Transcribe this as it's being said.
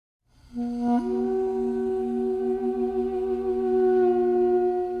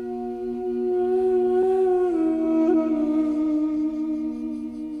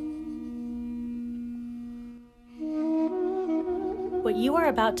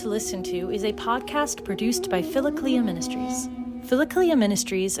about to listen to is a podcast produced by Philokalia Ministries. Philokalia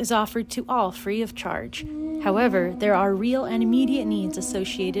Ministries is offered to all free of charge. However, there are real and immediate needs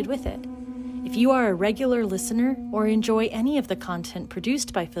associated with it. If you are a regular listener or enjoy any of the content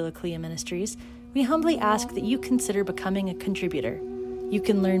produced by Philokalia Ministries, we humbly ask that you consider becoming a contributor. You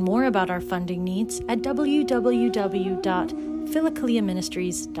can learn more about our funding needs at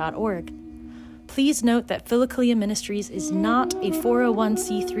www.philokaliaministries.org. Please note that Philokalia Ministries is not a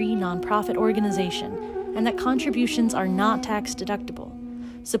 401c3 nonprofit organization and that contributions are not tax deductible.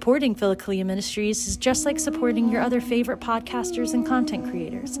 Supporting Philokalia Ministries is just like supporting your other favorite podcasters and content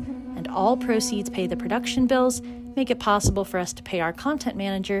creators, and all proceeds pay the production bills, make it possible for us to pay our content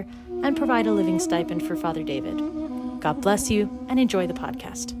manager, and provide a living stipend for Father David. God bless you and enjoy the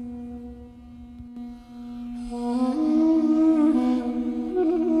podcast.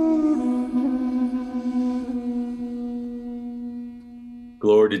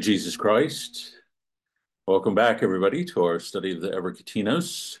 Glory to Jesus Christ. Welcome back, everybody, to our study of the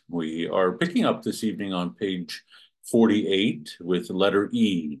Evergetinos. We are picking up this evening on page 48 with letter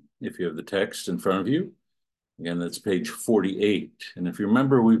E, if you have the text in front of you. Again, that's page 48. And if you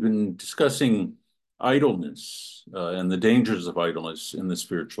remember, we've been discussing idleness and the dangers of idleness in the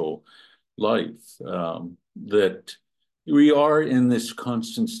spiritual life, that we are in this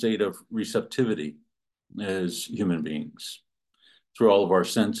constant state of receptivity as human beings through all of our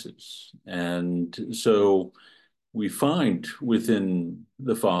senses. And so we find within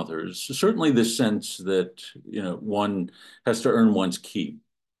the fathers, certainly this sense that, one has to earn one's keep,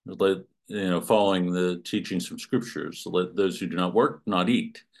 following the teachings from scriptures, let those who do not work not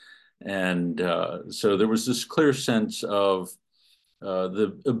eat. And so there was this clear sense of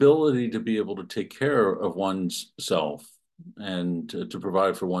the ability to be able to take care of one's self and to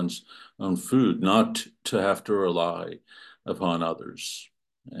provide for one's own food, not to have to rely upon others.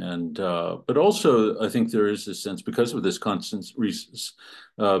 And but also I think there is this sense, because of this constant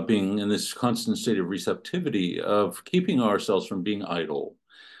being in this constant state of receptivity, of keeping ourselves from being idle,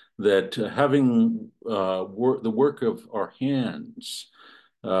 that having the work of our hands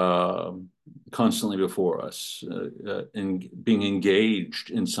constantly before us and being engaged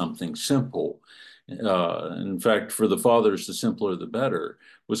in something simple, in fact, for the fathers, the simpler the better,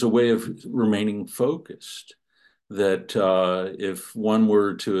 was a way of remaining focused. That if one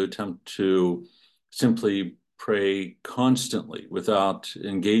were to attempt to simply pray constantly without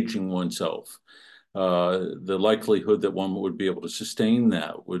engaging oneself, the likelihood that one would be able to sustain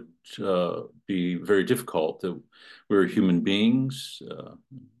that would be very difficult. That we're human beings,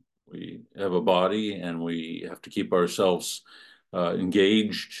 we have a body, and we have to keep ourselves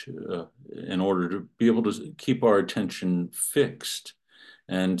engaged in order to be able to keep our attention fixed.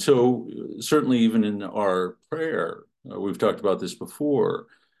 And so certainly even in our prayer, we've talked about this before,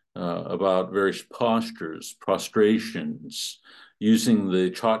 about various postures, prostrations, using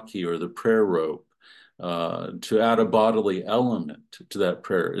the chotki or the prayer rope to add a bodily element to that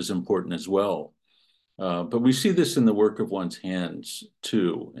prayer is important as well. But we see this in the work of one's hands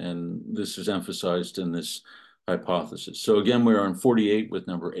too, and this is emphasized in this hypothesis. So again, we're on 48 with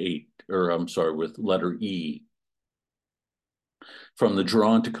with letter E. From the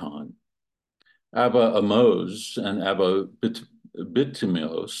Geronticon, Abba Amos and Abba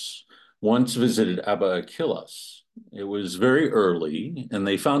Bitimios once visited Abba Achillas. It was very early, and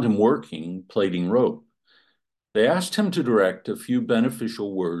they found him working, plaiting rope. They asked him to direct a few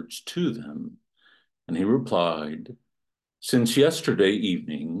beneficial words to them, and he replied, "Since yesterday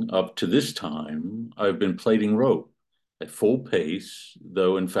evening up to this time, I've been plaiting rope at full pace,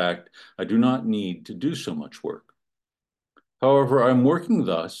 though in fact I do not need to do so much work. However, I'm working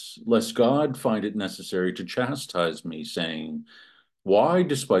thus, lest God find it necessary to chastise me, saying, 'Why,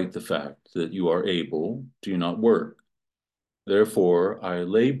 despite the fact that you are able, do you not work?' Therefore, I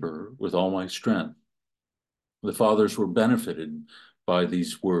labor with all my strength." The fathers were benefited by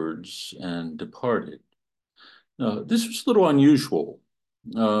these words and departed. This was a little unusual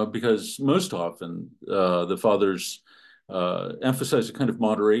because most often the fathers emphasize a kind of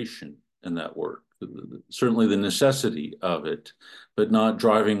moderation in that work. Certainly the necessity of it, but not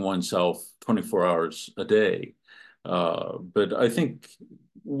driving oneself 24 hours a day. But I think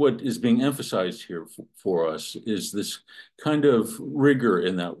what is being emphasized here for us is this kind of rigor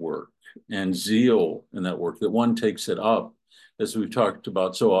in that work and zeal in that work, that one takes it up, as we've talked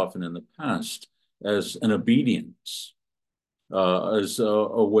about so often in the past, as an obedience, as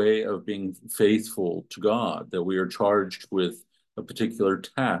a way of being faithful to God, that we are charged with a particular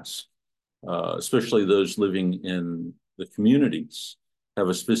task. Especially those living in the communities have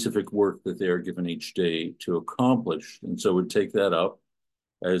a specific work that they are given each day to accomplish. And so would take that up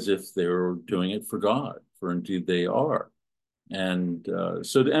as if they were doing it for God, for indeed they are. And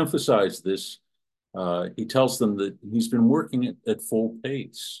so to emphasize this, he tells them that he's been working at full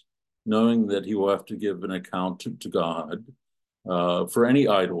pace, knowing that he will have to give an account to God for any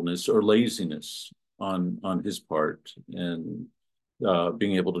idleness or laziness on his part in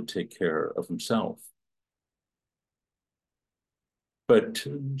being able to take care of himself. But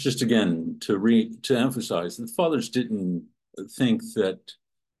just again, to emphasize, the fathers didn't think that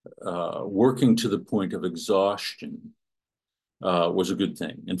working to the point of exhaustion was a good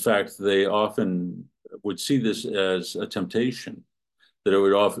thing. In fact, they often would see this as a temptation, that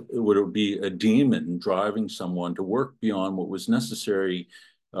it would be a demon driving someone to work beyond what was necessary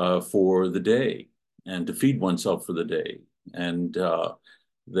for the day and to feed oneself for the day. And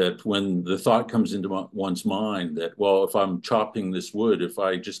that when the thought comes into one's mind that, well, if I'm chopping this wood, if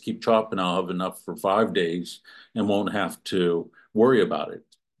I just keep chopping, I'll have enough for 5 days and won't have to worry about it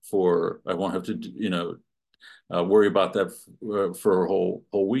I won't have to, worry about that for a whole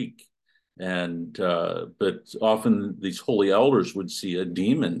week. And but often these holy elders would see a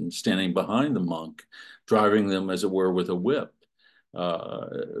demon standing behind the monk, driving them, as it were, with a whip,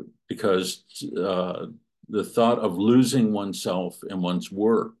 because the thought of losing oneself in one's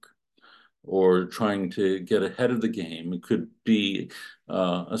work or trying to get ahead of the game could be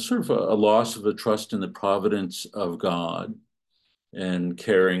a sort of a loss of a trust in the providence of God and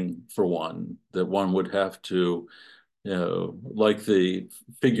caring for one, that one would have to, like the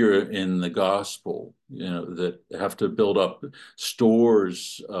figure in the gospel, that have to build up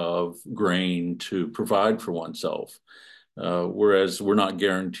stores of grain to provide for oneself, whereas we're not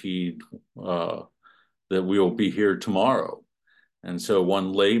guaranteed that we will be here tomorrow. And so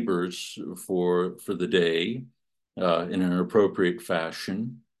one labors for the day in an appropriate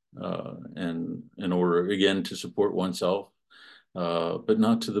fashion, and in order, again, to support oneself, but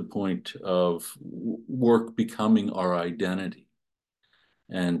not to the point of work becoming our identity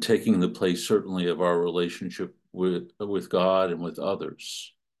and taking the place, certainly, of our relationship with God and with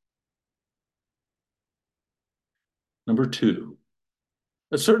others. Number 2,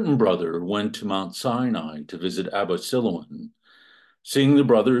 a certain brother went to Mount Sinai to visit Abba Siloam. Seeing the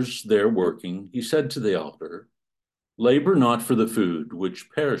brothers there working, he said to the elder, "Labor not for the food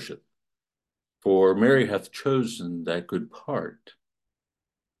which perisheth, for Mary hath chosen that good part."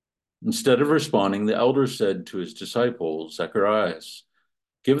 Instead of responding, the elder said to his disciple, Zacharias,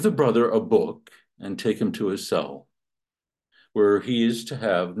 "Give the brother a book and take him to his cell, where he is to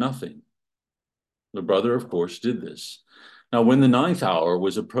have nothing." The brother, of course, did this. Now, when the 9th hour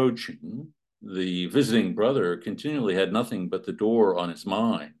was approaching, the visiting brother continually had nothing but the door on his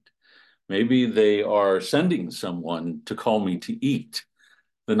mind. Maybe they are sending someone to call me to eat.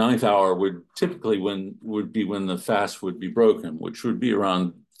 The 9th hour would typically would be when the fast would be broken, which would be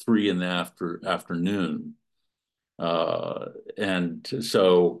around 3 in the afternoon. And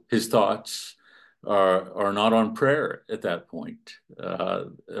so his thoughts are not on prayer at that point,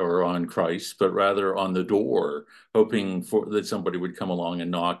 or on Christ, but rather on the door, hoping that somebody would come along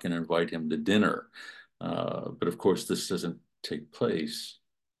and knock and invite him to dinner. But of course, this doesn't take place.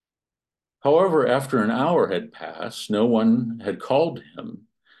 However, after an hour had passed, no one had called him.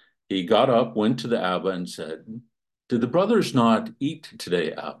 He got up, went to the Abba, and said, "Did the brothers not eat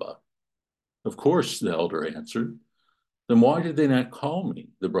today, Abba?" "Of course," the elder answered. "Then why did they not call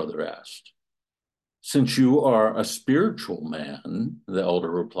me?" the brother asked. "Since you are a spiritual man," the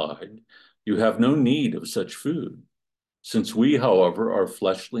elder replied, "you have no need of such food. Since we, however, are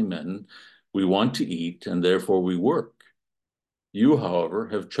fleshly men, we want to eat, and therefore we work. You, however,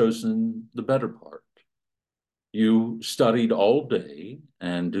 have chosen the better part. You studied all day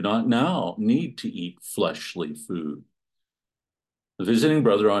and do not now need to eat fleshly food." The visiting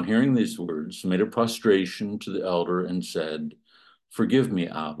brother, on hearing these words, made a prostration to the elder and said, "Forgive me,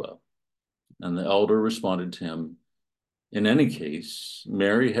 Abba." And the elder responded to him, "In any case,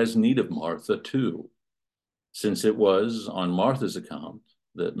 Mary has need of Martha too, since it was on Martha's account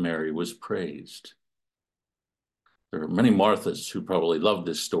that Mary was praised." There are many Marthas who probably love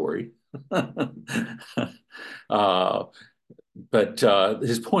this story. But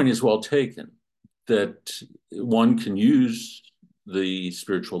his point is well taken, that one can use the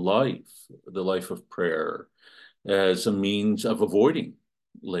spiritual life, the life of prayer, as a means of avoiding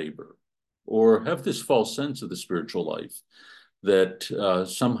labor, or have this false sense of the spiritual life that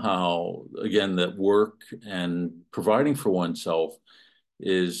somehow, again, that work and providing for oneself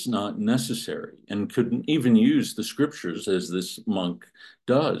is not necessary, and couldn't even use the scriptures as this monk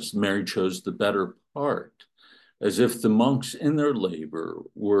does. Mary chose the better part, as if the monks in their labor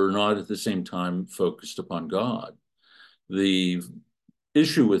were not at the same time focused upon God. The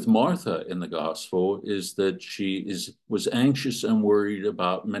issue with Martha in the gospel is that was anxious and worried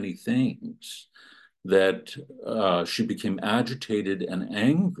about many things, that she became agitated and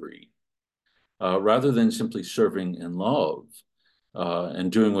angry rather than simply serving in love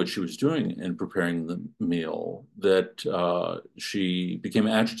and doing what she was doing in preparing the meal, that she became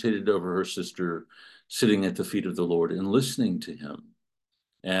agitated over her sister sitting at the feet of the Lord and listening to him.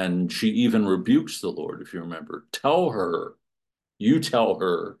 And she even rebukes the Lord, if you remember. You tell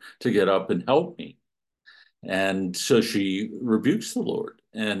her to get up and help me. And so she rebukes the Lord.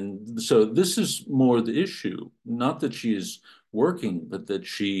 And so this is more the issue, not that she is working, but that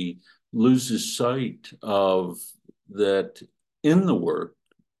she loses sight of that in the work,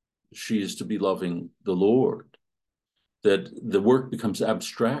 she is to be loving the Lord, that the work becomes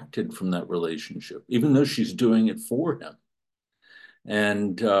abstracted from that relationship, even though she's doing it for him.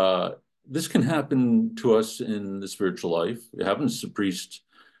 And this can happen to us in the spiritual life. It happens to priests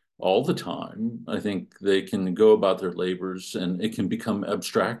all the time. I think they can go about their labors and it can become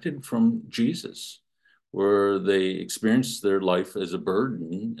abstracted from Jesus, where they experience their life as a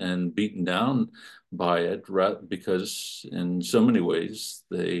burden and beaten down by it because in so many ways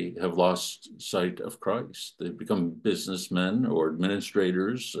they have lost sight of Christ. They've become businessmen or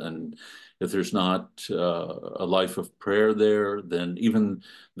administrators, and if there's not a life of prayer there, then even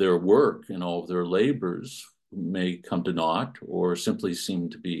their work and all of their labors may come to naught or simply seem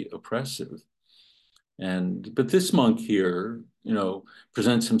to be oppressive. But this monk here,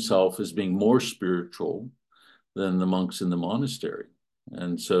 presents himself as being more spiritual than the monks in the monastery.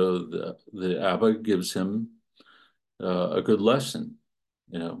 And so the abbot gives him a good lesson,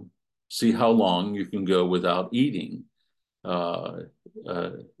 see how long you can go without eating, that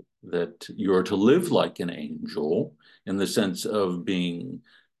you're to live like an angel in the sense of being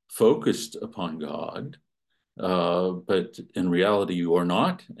focused upon God, but in reality, you are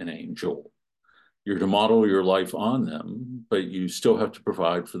not an angel. You're to model your life on them, but you still have to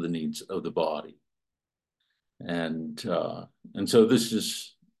provide for the needs of the body. And so this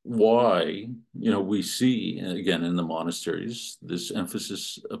is why, we see, again, in the monasteries, this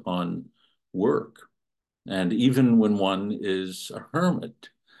emphasis upon work. And even when one is a hermit,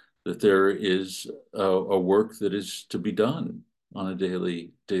 that there is a work that is to be done on a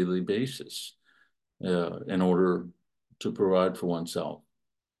daily basis in order to provide for oneself.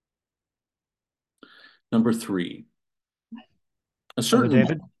 Number 3, a certain Brother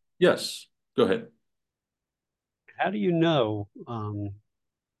David? Yes, go ahead. How do you know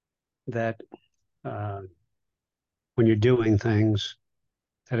that when you're doing things,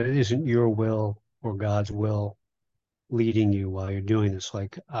 that it isn't your will or God's will leading you while you're doing this?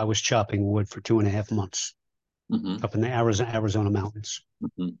 Like I was chopping wood for 2.5 months up in the Arizona mountains.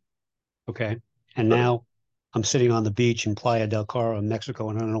 Okay. And now I'm sitting on the beach in Playa del Carmen, Mexico,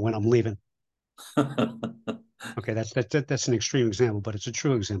 and I don't know when I'm leaving. Okay, that's an extreme example, but it's a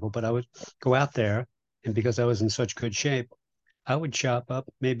true example. But I would go out there, and because I was in such good shape, I would chop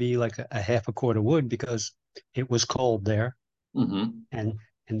up maybe like a half a cord of wood because it was cold there. And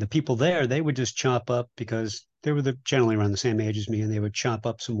the people there, they would just chop up because they were generally around the same age as me, and they would chop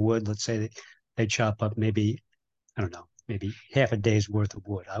up some wood. Let's say they chop up maybe, I don't know, maybe half a day's worth of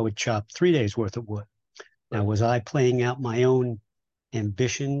wood. I would chop 3 days worth of wood. Now, was I playing out my own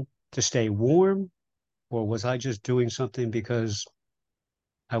ambition to stay warm, or was I just doing something because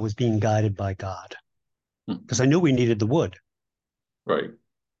I was being guided by God? Because I knew we needed the wood. Right.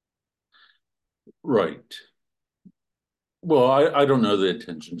 Well, I don't know the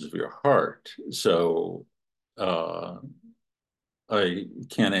intentions of your heart, so I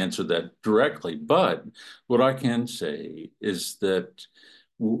can't answer that directly. But what I can say is that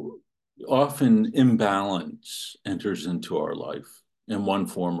often imbalance enters into our life in one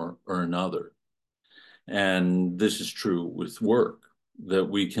form or another. And this is true with work, that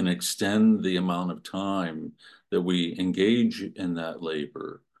we can extend the amount of time that we engage in that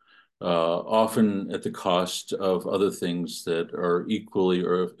labor, often at the cost of other things that are equally,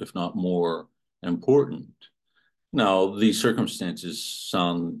 or if not more, important. Now, these circumstances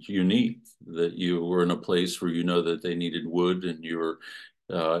sound unique, that you were in a place where you know that they needed wood and you were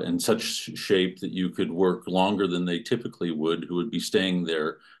in such shape that you could work longer than they typically would, who would be staying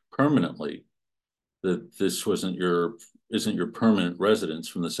there permanently, that this isn't your permanent residence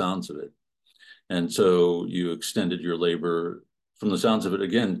from the sounds of it. And so you extended your labor, from the sounds of it,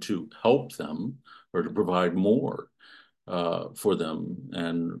 again, to help them or to provide more for them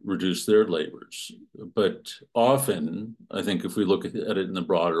and reduce their labors. But often, I think if we look at it in the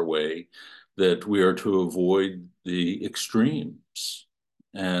broader way, that we are to avoid the extremes,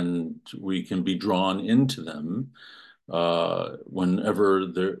 and we can be drawn into them whenever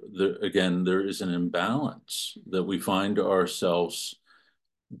there is an imbalance, that we find ourselves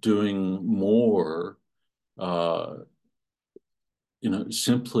doing more,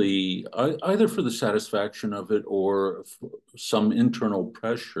 simply either for the satisfaction of it or some internal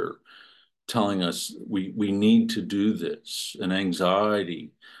pressure telling us we need to do this, an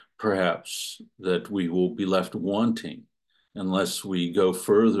anxiety perhaps that we will be left wanting unless we go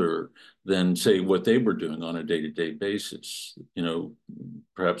further than, say, what they were doing on a day-to-day basis,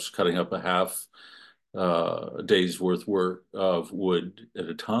 perhaps cutting up a half a day's worth of wood at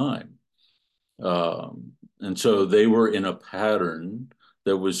a time. And so they were in a pattern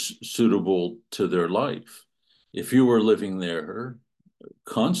that was suitable to their life. If you were living there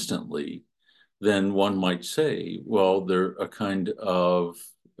constantly, then one might say, well, there a kind of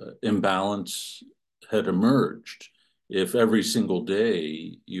imbalance had emerged. If every single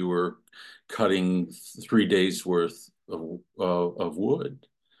day you were cutting 3 days worth of wood,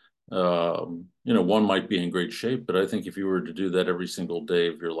 one might be in great shape, but I think if you were to do that every single day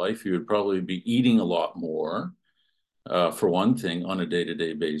of your life, you would probably be eating a lot more, for one thing, on a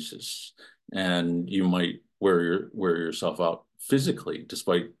day-to-day basis, and you might wear yourself out physically,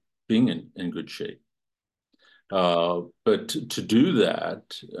 despite being in good shape. But to do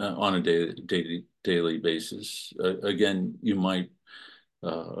that on a daily basis, again, you might,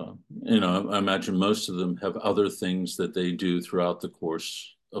 I imagine most of them have other things that they do throughout the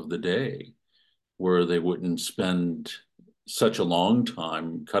course of the day, where they wouldn't spend such a long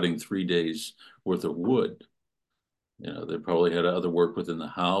time cutting 3 days worth of wood. They probably had other work within the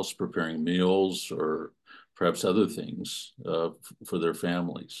house, preparing meals, or perhaps other things for their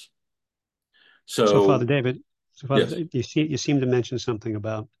families. So, Father David, yes. you seem to mention something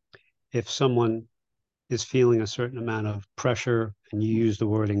about if someone is feeling a certain amount of pressure, and you use the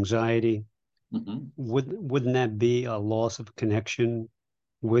word anxiety, mm-hmm. wouldn't that be a loss of connection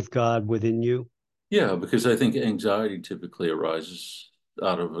with God within you? Yeah, because I think anxiety typically arises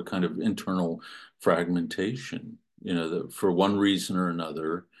out of a kind of internal fragmentation. That for one reason or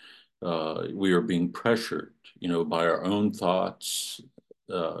another, we are being pressured, by our own thoughts,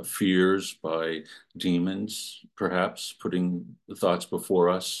 fears, by demons, perhaps putting the thoughts before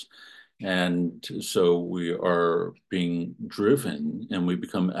us. And so we are being driven, and we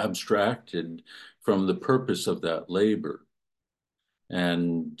become abstracted from the purpose of that labor.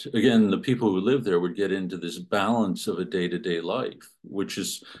 And again, the people who live there would get into this balance of a day-to-day life, which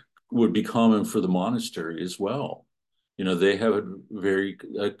would be common for the monastery as well. They have it very,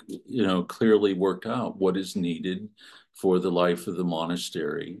 clearly worked out what is needed for the life of the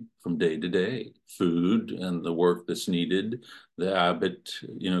monastery from day to day. Food and the work that's needed. The abbot,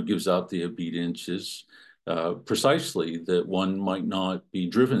 gives out the obediences, precisely that one might not be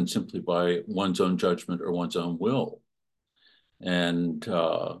driven simply by one's own judgment or one's own will. And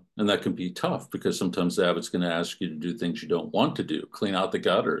that can be tough, because sometimes the abbot's going to ask you to do things you don't want to do, clean out the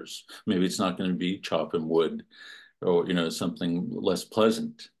gutters. Maybe it's not going to be chopping wood, or something less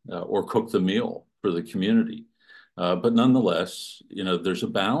pleasant, or cook the meal for the community. But nonetheless, there's a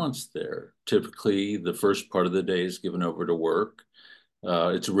balance there. Typically, the first part of the day is given over to work.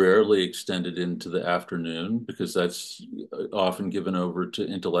 It's rarely extended into the afternoon, because that's often given over to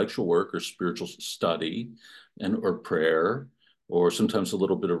intellectual work or spiritual study or prayer, or sometimes a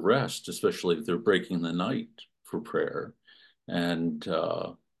little bit of rest, especially if they're breaking the night for prayer. And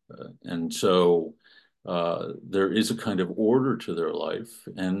so there is a kind of order to their life,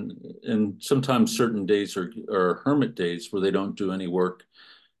 and sometimes certain days are hermit days where they don't do any work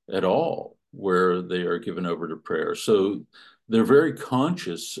at all, where they are given over to prayer. So they're very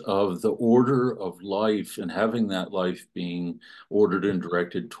conscious of the order of life, and having that life being ordered and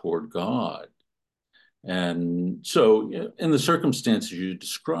directed toward God. And so in the circumstances you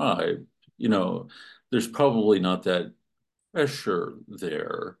describe, there's probably not that pressure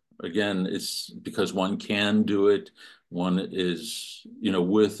there. Again, it's because one can do it. One is,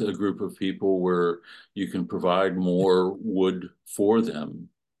 with a group of people where you can provide more wood for them.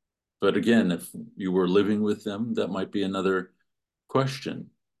 But again, if you were living with them, that might be another question.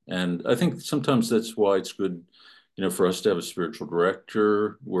 And I think sometimes that's why it's good, for us to have a spiritual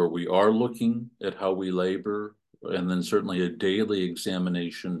director where we are looking at how we labor, and then certainly a daily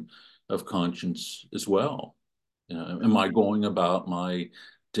examination of conscience as well. Am I going about my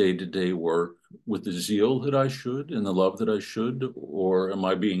day-to-day work with the zeal that I should and the love that I should, or am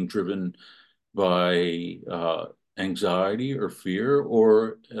I being driven by anxiety or fear,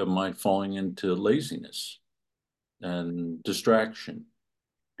 or am I falling into laziness and distraction?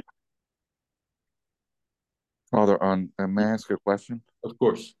 Father, may I ask a question? Of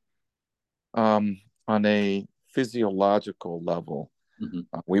course. On a physiological level,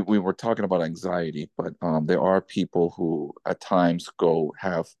 Mm-hmm. we were talking about anxiety, but there are people who at times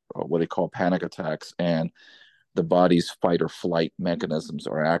have what they call panic attacks, and the body's fight or flight mechanisms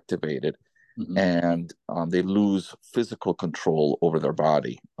are activated, Mm-hmm. and they lose physical control over their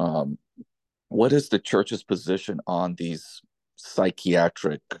body. What is the church's position on these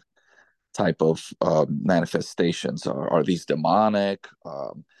psychiatric type of manifestations? Are these demonic?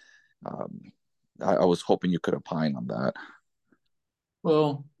 Um, I was hoping you could opine on that.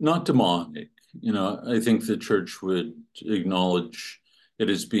 Well, not demonic. I think the church would acknowledge it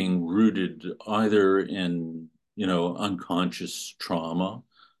as being rooted either in, unconscious trauma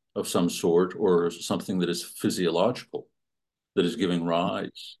of some sort or something that is physiological, that is giving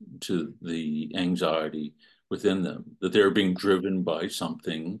rise to the anxiety within them, that they're being driven by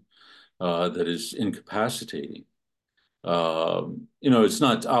something that is incapacitating. It's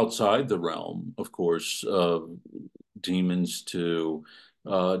not outside the realm, of course, of demons to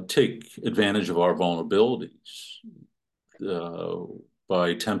take advantage of our vulnerabilities uh,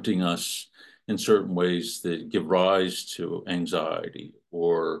 by tempting us in certain ways that give rise to anxiety,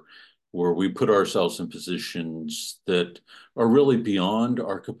 or where we put ourselves in positions that are really beyond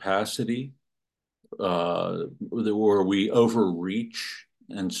our capacity, where we overreach.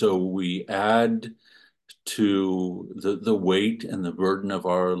 And so we add to the weight and the burden of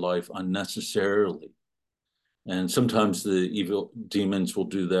our life unnecessarily. And sometimes the evil demons will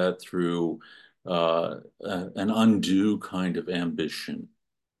do that through an undue kind of ambition,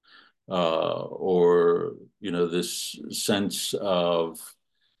 or this sense of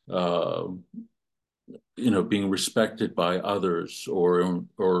uh, being respected by others, or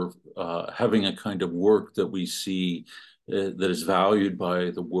having a kind of work that we see that is valued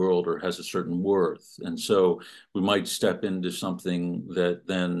by the world or has a certain worth. And so we might step into something that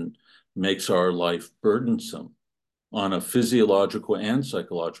then makes our life burdensome on a physiological and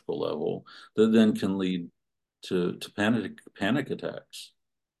psychological level, that then can lead to panic attacks.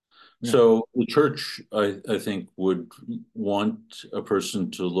 Yeah. So the church, I think, would want a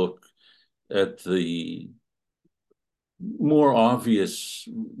person to look at the more obvious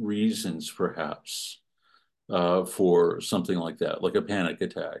reasons, perhaps, for something like that, like a panic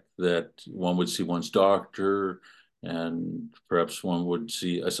attack, that one would see one's doctor, and perhaps one would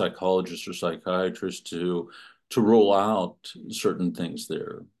see a psychologist or psychiatrist to rule out certain things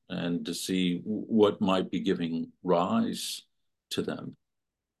there and to see what might be giving rise to them.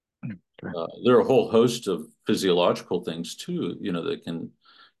 Okay. There are a whole host of physiological things too, that can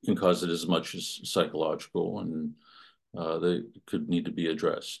cause it as much as psychological, and they could need to be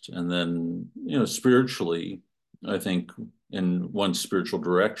addressed. And then, spiritually, I think in one spiritual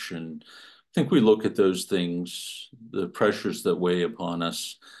direction, I think we look at those things, the pressures that weigh upon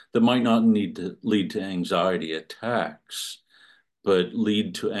us, that might not need to lead to anxiety attacks, but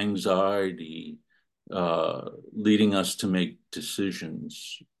lead to anxiety, leading us to make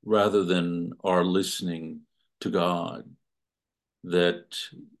decisions rather than our listening to God. That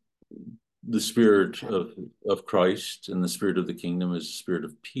the spirit of Christ and the spirit of the kingdom is a spirit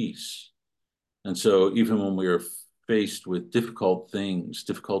of peace. And so even when we are faced with difficult things,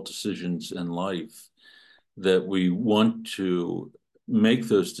 difficult decisions in life, that we want to make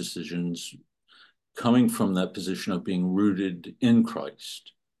those decisions coming from that position of being rooted in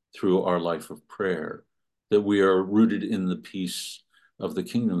Christ through our life of prayer, that we are rooted in the peace of the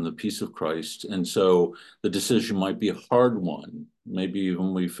kingdom, the peace of Christ. And so the decision might be a hard one. Maybe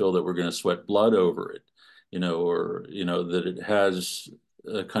even we feel that we're going to sweat blood over it, or, that it has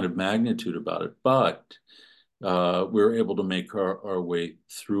a kind of magnitude about it. But we're able to make our way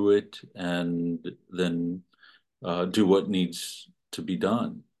through it, and then do what needs to be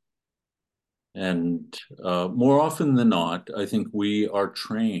done. And more often than not, I think we are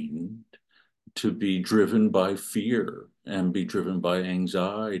trained to be driven by fear and be driven by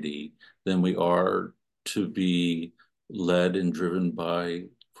anxiety than we are to be led and driven by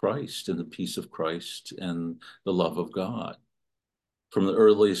Christ and the peace of Christ and the love of God. From the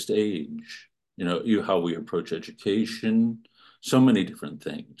earliest age, how we approach education, so many different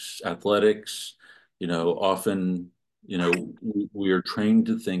things, athletics, often, we are trained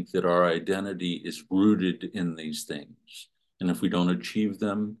to think that our identity is rooted in these things. And if we don't achieve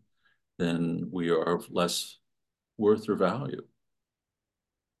them, then we are of less worth or value.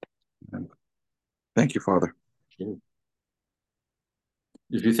 Thank you, Father. Sure.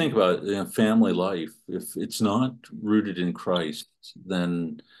 If you think about family life, if it's not rooted in Christ,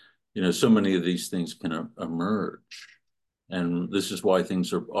 then so many of these things can emerge. And this is why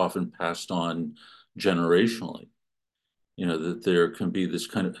things are often passed on generationally. That there can be this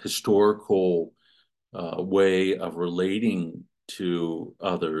kind of historical way of relating to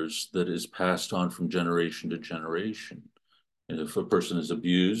others that is passed on from generation to generation. And if a person is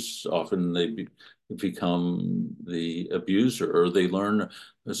abused, often they become the abuser, or they learn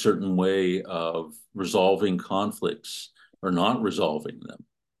a certain way of resolving conflicts or not resolving them,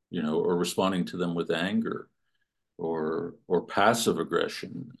 or responding to them with anger or passive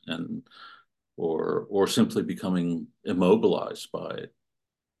aggression, and or simply becoming immobilized by it.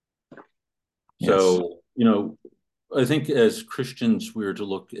 Yes. So, I think as Christians, we're to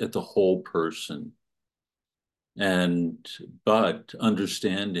look at the whole person, but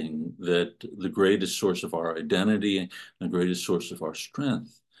understanding that the greatest source of our identity and the greatest source of our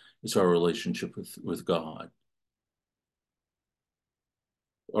strength is our relationship with God.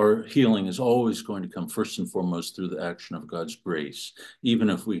 Our healing is always going to come first and foremost through the action of God's grace, even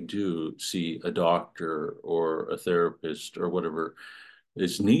if we do see a doctor or a therapist or whatever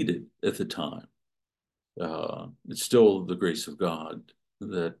is needed at the time. It's still the grace of God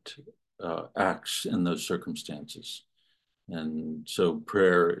that acts in those circumstances. And so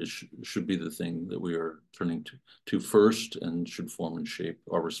prayer should be the thing that we are turning to first, and should form and shape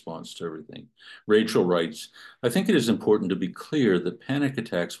our response to everything. Rachel writes, I think it is important to be clear that panic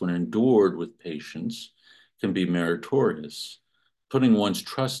attacks, when endured with patience, can be meritorious. Putting one's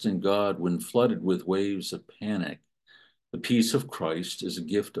trust in God when flooded with waves of panic, the peace of Christ is a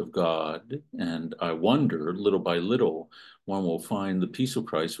gift of God, and I wonder, little by little, one will find the peace of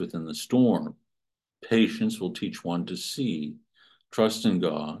Christ within the storm. Patience will teach one to see. Trust in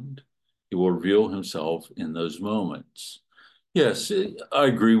God. He will reveal himself in those moments. Yes, I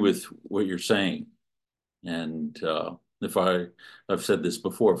agree with what you're saying. And I've said this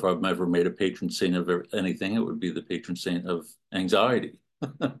before, if I've ever made a patron saint of anything, it would be the patron saint of anxiety.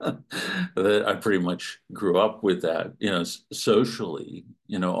 That I pretty much grew up with that, socially,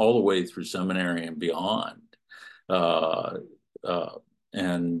 all the way through seminary and beyond.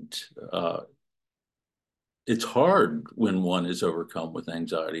 It's hard when one is overcome with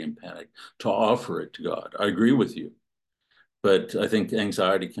anxiety and panic to offer it to God. I agree with you. But I think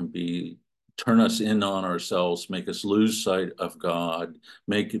anxiety can turn us in on ourselves, make us lose sight of God,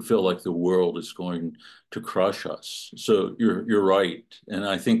 make it feel like the world is going to crush us. So you're right. And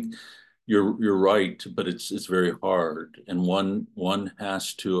I think you're right, but it's very hard. And one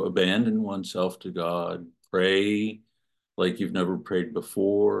has to abandon oneself to God, pray like you've never prayed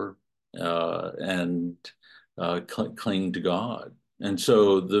before, and cling to God. And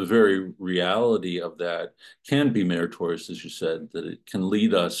so the very reality of that can be meritorious, as you said, that it can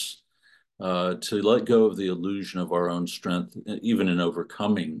lead us to let go of the illusion of our own strength, even in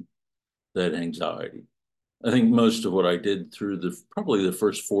overcoming that anxiety. I think most of what I did through probably the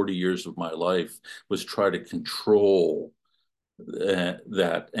first 40 years of my life was try to control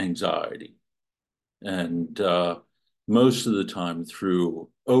that anxiety. And most of the time through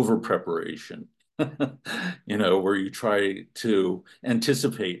over preparation, where you try to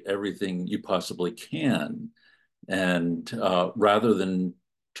anticipate everything you possibly can, and rather than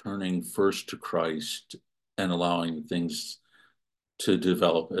turning first to Christ and allowing things to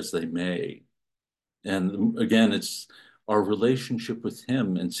develop as they may. And again, it's our relationship with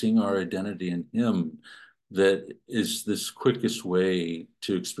him and seeing our identity in him that is this quickest way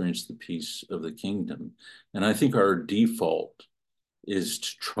to experience the peace of the kingdom. And I think our default is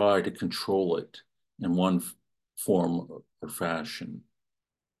to try to control it in one form or fashion.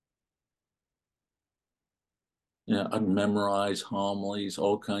 I'd memorize homilies,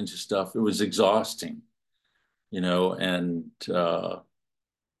 all kinds of stuff. It was exhausting, and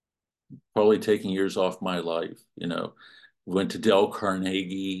probably taking years off my life. Went to Dale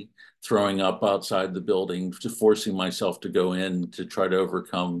Carnegie, throwing up outside the building, just forcing myself to go in to try to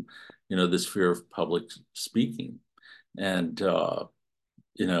overcome, this fear of public speaking. And,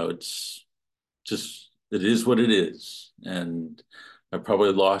 it's just, it is what it is. And I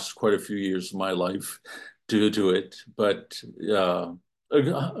probably lost quite a few years of my life due to it. But a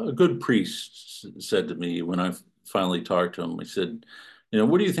good priest said to me when I finally talked to him, he said,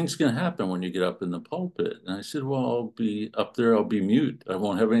 what do you think is going to happen when you get up in the pulpit? And I said, well, I'll be up there, I'll be mute. I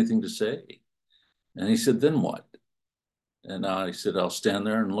won't have anything to say. And he said, then what? And I said, I'll stand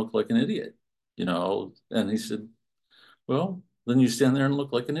there and look like an idiot, And he said, well, then you stand there and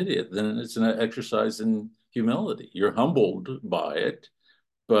look like an idiot. Then it's an exercise in humility. You're humbled by it,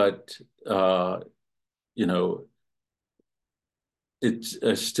 but,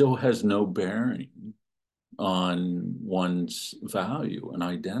 it still has no bearing on one's value and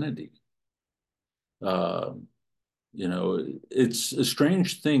identity. It's a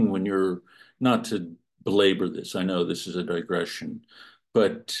strange thing when you're, not to belabor this, I know this is a digression,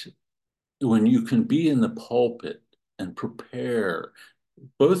 but when you can be in the pulpit and prepare,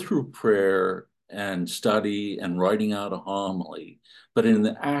 both through prayer and study and writing out a homily, but in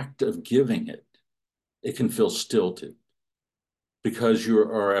the act of giving it, it can feel stilted because you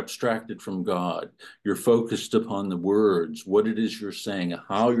are abstracted from God. You're focused upon the words, what it is you're saying,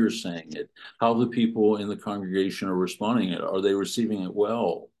 how you're saying it, how the people in the congregation are responding it. Are they receiving it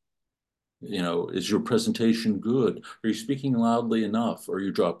well? You know, is your presentation good? Are you speaking loudly enough? Or are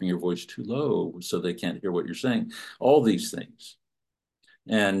you dropping your voice too low so they can't hear what you're saying? All these things.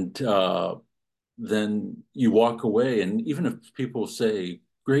 And then you walk away, and even if people say,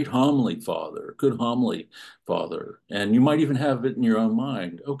 great homily, Father, good homily, Father, and you might even have it in your own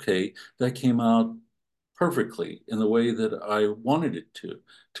mind, okay, that came out perfectly in the way that I wanted it to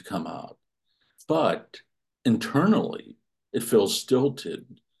come out. But internally, it feels stilted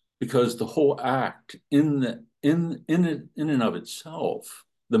because the whole act in and of itself,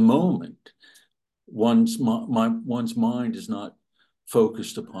 the moment, one's mind is not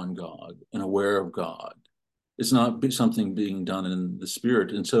focused upon God and aware of God. It's not something being done in the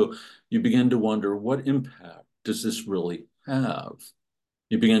spirit. And so you begin to wonder, what impact does this really have?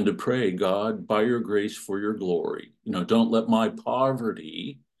 You begin to pray, God, by your grace for your glory, don't let my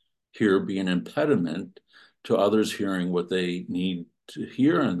poverty here be an impediment to others hearing what they need to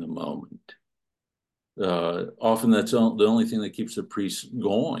hear in the moment. Often that's the only thing that keeps the priest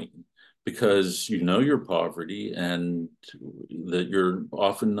going, because you know your poverty and that you're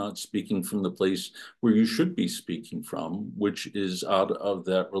often not speaking from the place where you should be speaking from, which is out of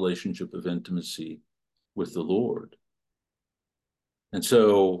that relationship of intimacy with the Lord. And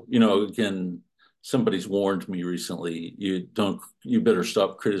so, again, somebody's warned me recently, you better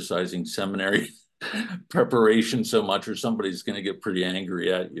stop criticizing seminary preparation so much, or somebody's going to get pretty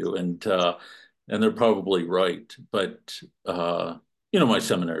angry at you. And they're probably right. But, my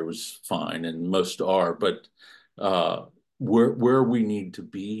seminary was fine, and most are, but where we need to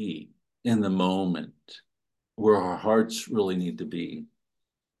be in the moment, where our hearts really need to be,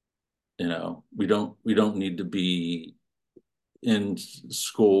 we don't need to be in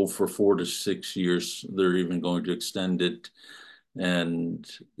school for 4 to 6 years. They're even going to extend it, and,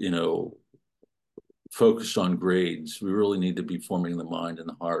 focused on grades. We really need to be forming the mind and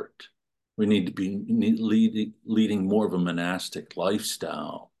the heart. We need to be leading more of a monastic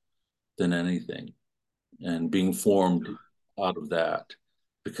lifestyle than anything, and being formed out of that,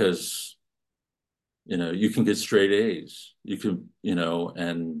 because, you can get straight A's. You can,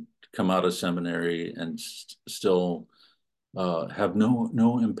 and come out of seminary and still have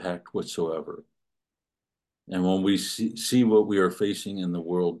no impact whatsoever. And when we see what we are facing in the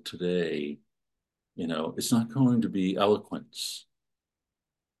world today, it's not going to be eloquence.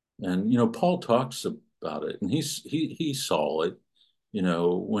 And, Paul talks about it, and he saw it,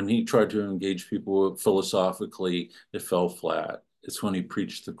 when he tried to engage people philosophically, it fell flat. It's when he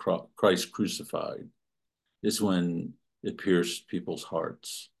preached the Christ crucified, it's when it pierced people's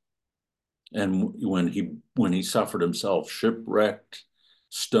hearts. And when he suffered himself, shipwrecked,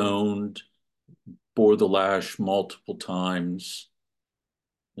 stoned, bore the lash multiple times.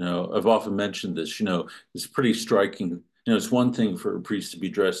 I've often mentioned this, it's pretty striking. It's one thing for a priest to be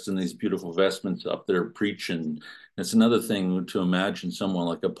dressed in these beautiful vestments up there preaching. It's another thing to imagine someone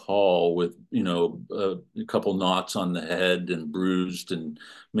like a Paul with, a couple knots on the head and bruised and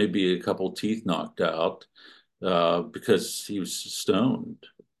maybe a couple teeth knocked out because he was stoned,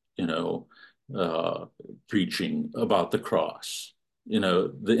 preaching about the cross.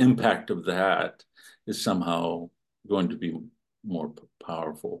 The impact of that is somehow going to be more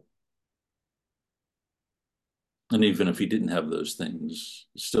powerful. And even if he didn't have those things,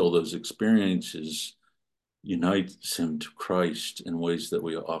 still those experiences unites him to Christ in ways that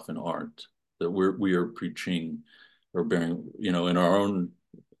we often aren't, that we are preaching or bearing, in our own,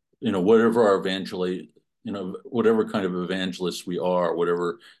 whatever our whatever kind of evangelists we are,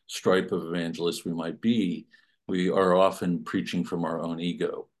 whatever stripe of evangelists we might be, we are often preaching from our own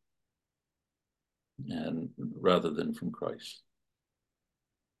ego, and rather than from Christ.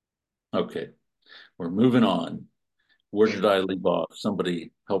 Okay, we're moving on. Where did I leave off?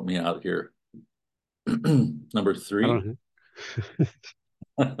 Somebody help me out here. Number 3.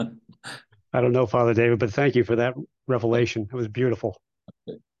 I don't know, Father David, but thank you for that revelation. It was beautiful.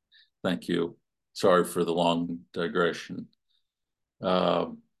 Okay. Thank you. Sorry for the long digression.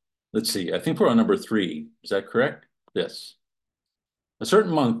 Let's see. I think we're on number 3. Is that correct? Yes. A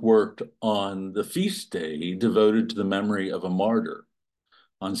certain monk worked on the feast day devoted to the memory of a martyr.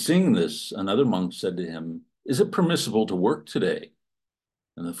 On seeing this, another monk said to him, "Is it permissible to work today?"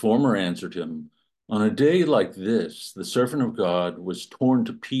 And the former answered him, On a day like this, the servant of God was torn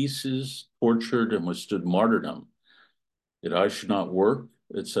to pieces, tortured, and withstood martyrdom. Yet I should not work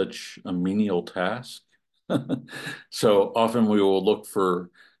at such a menial task. So often we will look for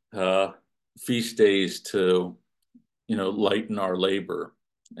feast days to, lighten our labor.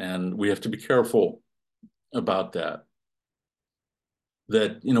 And we have to be careful about that.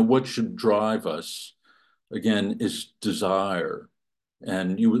 That, what should drive us, again, is desire.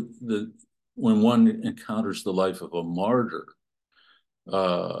 And when one encounters the life of a martyr,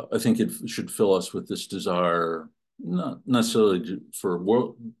 I think it should fill us with this desire, not necessarily for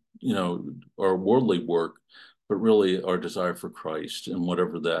our worldly work, but really our desire for Christ and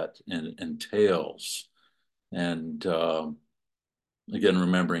whatever that entails. And again,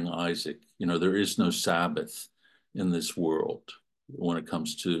 remembering Isaac, there is no Sabbath in this world when it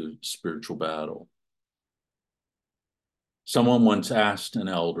comes to spiritual battle. Someone once asked an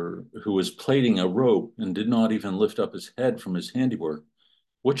elder who was plaiting a rope and did not even lift up his head from his handiwork,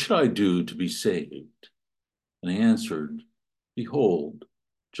 "What should I do to be saved?" And he answered, "Behold,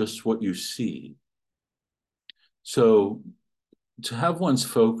 just what you see." So to have one's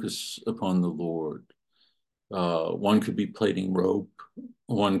focus upon the Lord, one could be plaiting rope,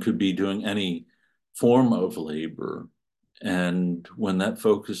 one could be doing any form of labor. And when that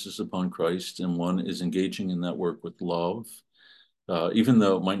focus is upon Christ and one is engaging in that work with love, even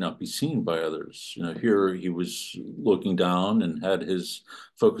though it might not be seen by others. Here he was looking down and had his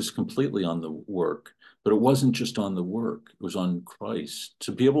focus completely on the work, but it wasn't just on the work, it was on Christ.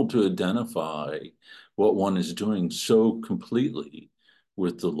 To be able to identify what one is doing so completely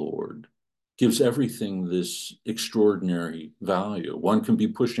with the Lord gives everything this extraordinary value. One can be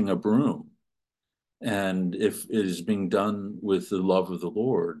pushing a broom, and if it is being done with the love of the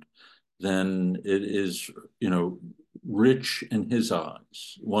Lord, then it is, rich in his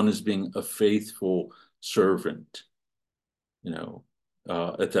eyes. One is being a faithful servant,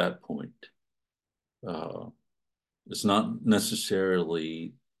 at that point. It's not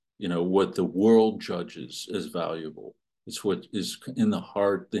necessarily, what the world judges as valuable. It's what is in the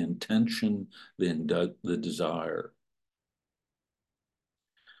heart, the intention, the desire.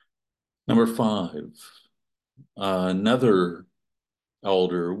 Number 5, another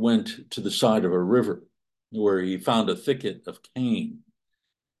elder went to the side of a river where he found a thicket of cane.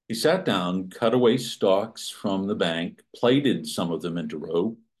 He sat down, cut away stalks from the bank, plaited some of them into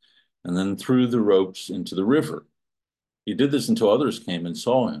rope, and then threw the ropes into the river. He did this until others came and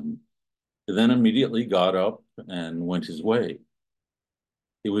saw him. He then immediately got up and went his way.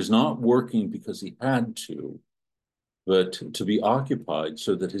 He was not working because he had to, but to be occupied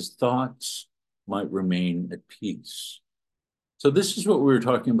so that his thoughts might remain at peace. So this is what we were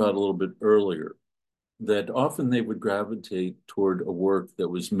talking about a little bit earlier, that often they would gravitate toward a work that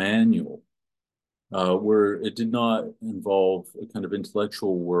was manual, where it did not involve a kind of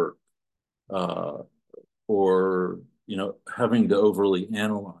intellectual work or having to overly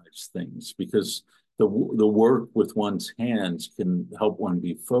analyze things, because the work with one's hands can help one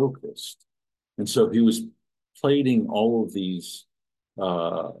be focused. And so he was plaiting all of these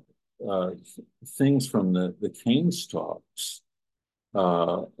things from the cane stalks,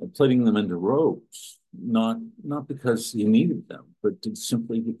 plaiting them into ropes, not because he needed them, but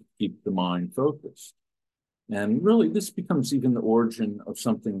simply to keep the mind focused. And really, this becomes even the origin of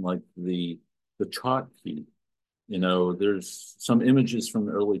something like the hotkey. There's some images from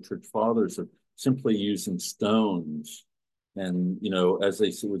the early church fathers of simply using stones, and as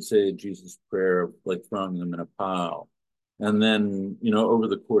they would say in Jesus' prayer, like throwing them in a pile. And then over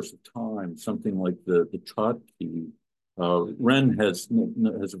the course of time, something like the hotkey. Ren has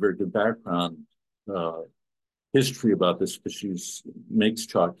a very good background history about this because she makes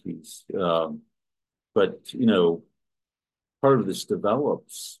hotkeys. But part of this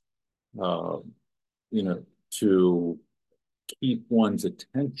develops, to keep one's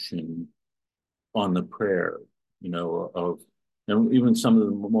attention on the prayer, and even some of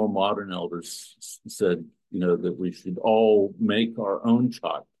the more modern elders said, that we should all make our own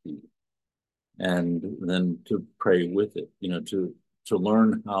hotkey and then to pray with it, to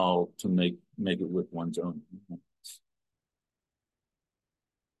learn how to make it with one's own hands.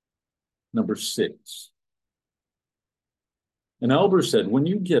 Number 6. An elder said, when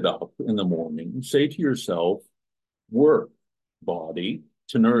you get up in the morning, say to yourself, work, body,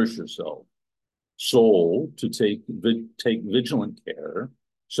 to nourish yourself, soul, to take vigilant care,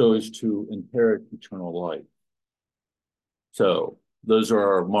 so as to inherit eternal life. So those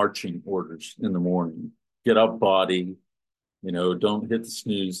are our marching orders in the morning. Get up, body, don't hit the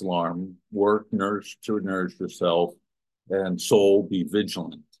snooze alarm, work, nourish yourself, and soul, be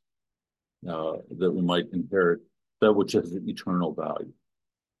vigilant. that we might inherit that which has an eternal value.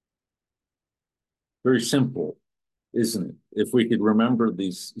 Very simple, isn't it? If we could remember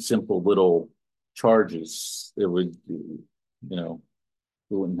these simple little charges, it would, we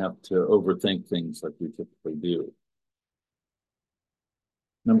wouldn't have to overthink things like we typically do.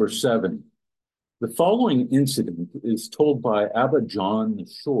 Number 7, the following incident is told by Abba John the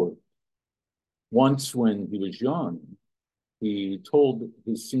Short. Once when he was young, he told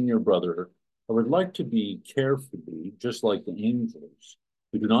his senior brother, I would like to be carefree, just like the angels,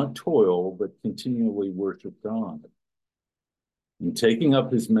 who do not toil, but continually worship God. And taking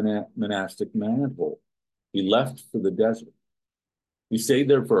up his monastic mantle, he left for the desert. He stayed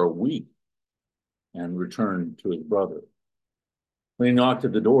there for a week and returned to his brother. When he knocked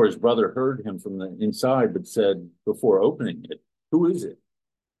at the door, his brother heard him from the inside, but said, before opening it, who is it?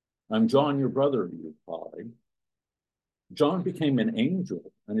 I'm John, your brother, he replied. John became an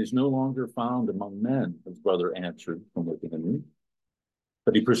angel and is no longer found among men, his brother answered from within.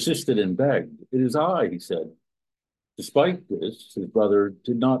 But he persisted and begged. It is I, he said. Despite this, his brother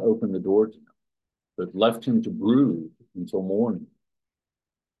did not open the door to him, but left him to brood until morning.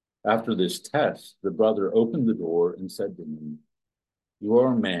 After this test, the brother opened the door and said to him, you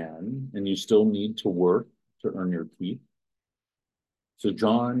are a man and you still need to work to earn your keep. So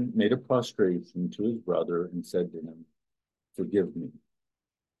John made a prostration to his brother and said to him, forgive me,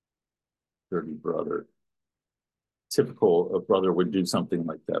 dirty brother. Typical, a brother would do something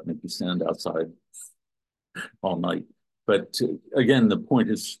like that, make you stand outside all night. But again, the point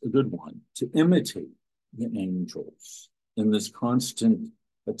is a good one, to imitate the angels in this constant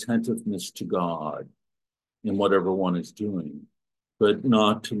attentiveness to God in whatever one is doing, but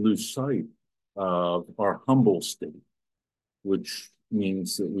not to lose sight of our humble state, which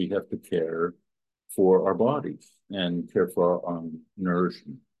means that we have to care for our bodies and care for our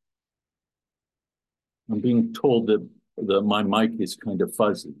nourishment. I'm being told that my mic is kind of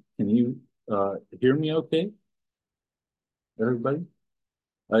fuzzy. Can you hear me okay, everybody?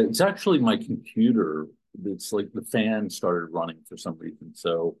 It's actually my computer. It's like the fan started running for some reason.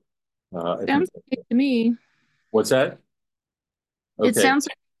 So sounds okay to me. What's that? Okay. It sounds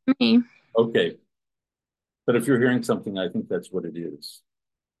okay to me. Okay. But if you're hearing something, I think that's what it is.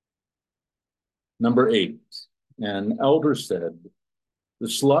 Number 8, an elder said, the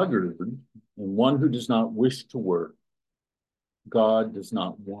sluggard and one who does not wish to work, God does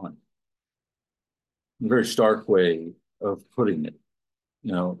not want. A very stark way of putting it.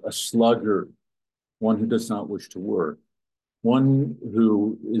 A sluggard, one who does not wish to work, one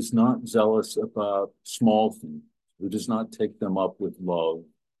who is not zealous about small things, who does not take them up with love,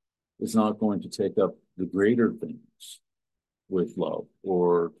 is not going to take up the greater things with love,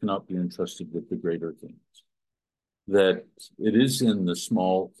 or cannot be entrusted with the greater things. That it is in the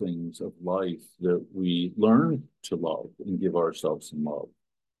small things of life that we learn to love and give ourselves in love.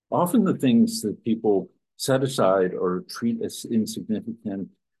 Often the things that people set aside or treat as insignificant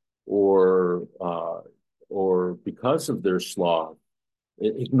or because of their sloth,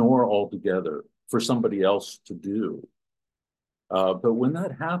 ignore altogether for somebody else to do. But when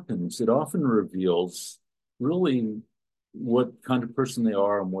that happens, it often reveals really what kind of person they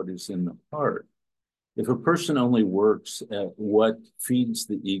are and what is in the heart. If a person only works at what feeds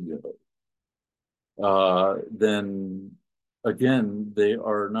the ego, then again, they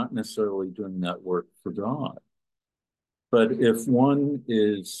are not necessarily doing that work for God. But if one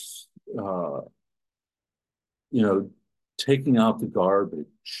is, taking out the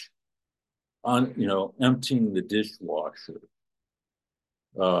garbage, emptying the dishwasher,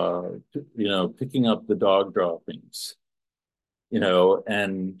 picking up the dog droppings,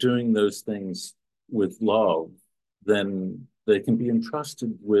 and doing those things with love, then they can be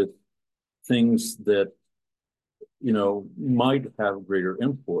entrusted with things that, might have greater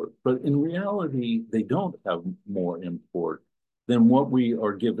import. But in reality, they don't have more import than what we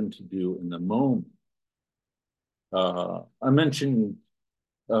are given to do in the moment. I mentioned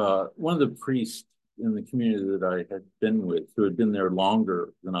one of the priests in the community that I had been with, who had been there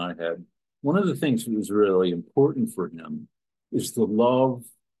longer than I had. One of the things that was really important for him is the love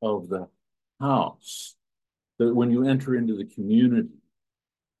of the house. That when you enter into the community,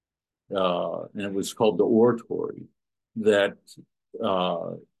 and it was called the oratory, that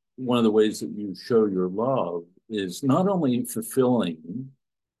one of the ways that you show your love is not only fulfilling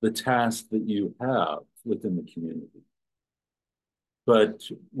the task that you have within the community, but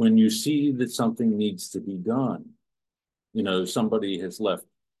when you see that something needs to be done, somebody has left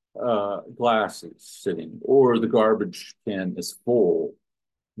glasses sitting, or the garbage can is full,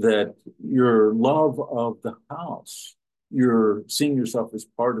 that your love of the house you're seeing yourself as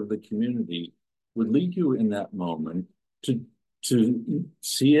part of the community would lead you in that moment to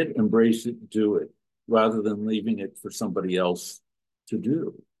see it, embrace it, do it, rather than leaving it for somebody else to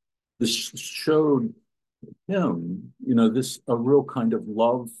do. This showed him, a real kind of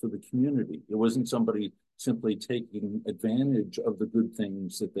love for the community. It wasn't somebody simply taking advantage of the good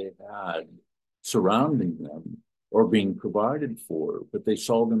things that they had surrounding them or being provided for, but they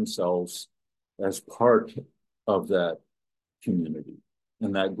saw themselves as part of that community.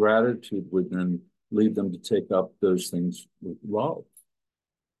 And that gratitude would then lead them to take up those things with love.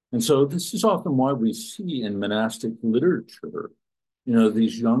 And so this is often why we see in monastic literature,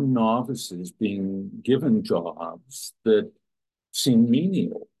 these young novices being given jobs that seem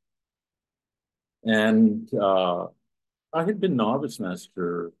menial. And I had been novice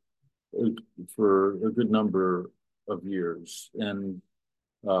master for a good number of years. And,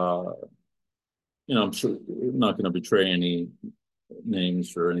 I'm sure I'm not going to betray any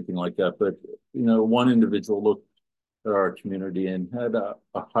names or anything like that, but, one individual looked at our community and had a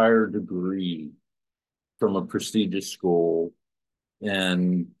higher degree from a prestigious school,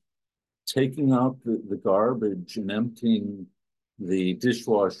 and taking out the garbage and emptying the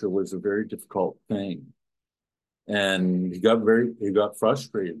dishwasher was a very difficult thing. And he got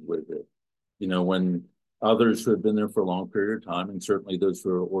frustrated with it. When others who had been there for a long period of time, and certainly those who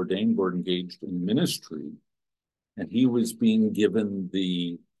were ordained, were engaged in ministry, and he was being given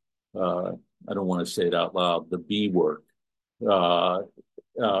the, I don't want to say it out loud, the B work in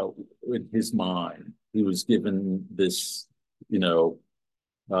his mind. He was given this, the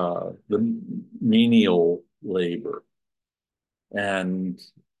menial labor. And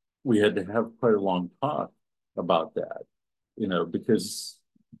we had to have quite a long talk about that, because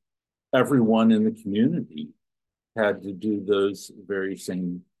everyone in the community had to do those very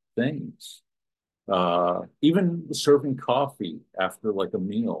same things. Even serving coffee after like a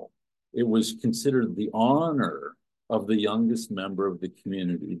meal, it was considered the honor of the youngest member of the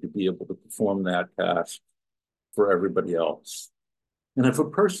community to be able to perform that task for everybody else. And if a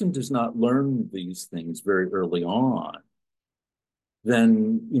person does not learn these things very early on,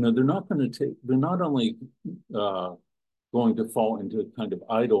 then they're not only going to fall into a kind of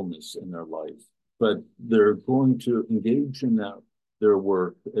idleness in their life, but they're going to engage in their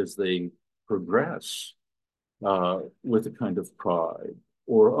work as they progress with a kind of pride,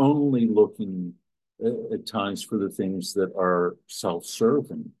 or only looking at times for the things that are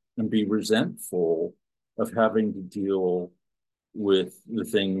self-serving, and be resentful of having to deal with the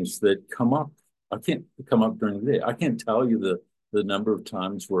things that come up. I can't come up during the day. I can't tell you the number of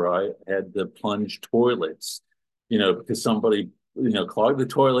times where I had to plunge toilets, because somebody, clogged the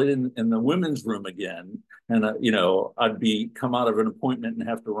toilet in the women's room again. And, I'd come out of an appointment and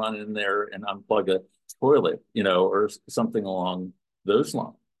have to run in there and unplug a toilet, or something along those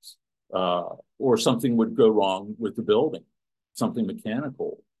lines. Or something would go wrong with the building, something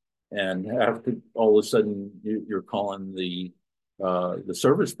mechanical. And after all of a sudden you're calling the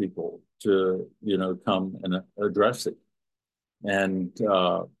service people to, come and address it. And,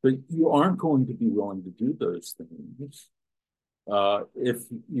 but you aren't going to be willing to do those things if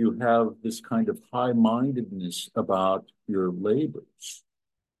you have this kind of high-mindedness about your labors.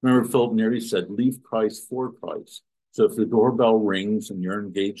 Remember, Philip Neri said, leave Christ for Christ. So if the doorbell rings and you're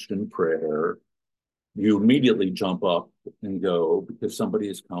engaged in prayer, you immediately jump up and go because somebody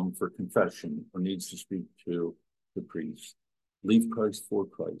has come for confession or needs to speak to the priest. Leave Christ for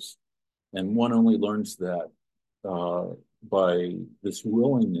Christ. And one only learns that by this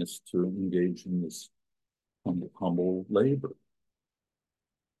willingness to engage in this humble labor.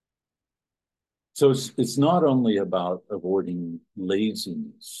 So it's not only about avoiding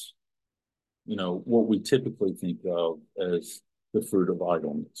laziness, what we typically think of as the fruit of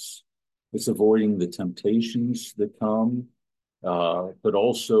idleness. It's avoiding the temptations that come, but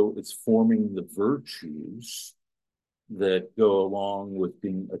also it's forming the virtues that go along with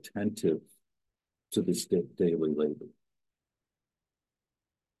being attentive to this daily labor.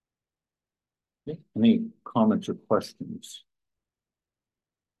 Okay. Any comments or questions?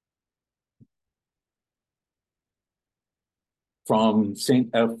 From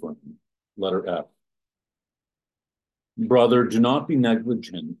St. Ephrem, letter F. Brother, do not be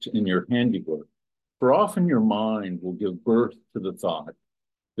negligent in your handiwork, for often your mind will give birth to the thought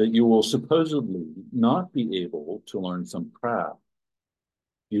that you will supposedly not be able to learn some craft.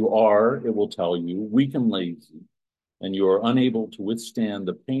 You are, it will tell you, weak and lazy, and you are unable to withstand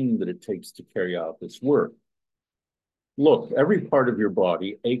the pain that it takes to carry out this work. Look, every part of your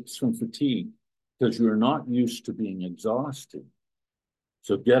body aches from fatigue because you are not used to being exhausted.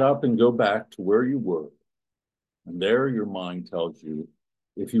 So get up and go back to where you were. And there your mind tells you,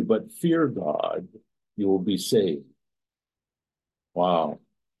 if you but fear God, you will be saved. Wow.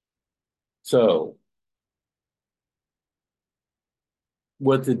 So,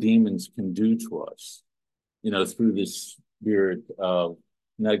 what the demons can do to us, through this spirit of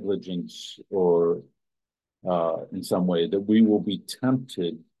negligence or in some way, that we will be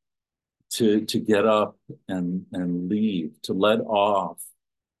tempted to get up and leave, to let off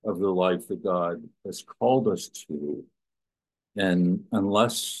of the life that God has called us to. And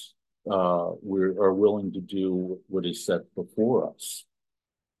unless we are willing to do what is set before us.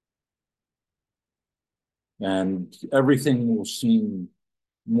 And everything will seem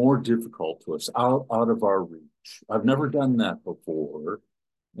more difficult to us, out of our reach. I've never done that before.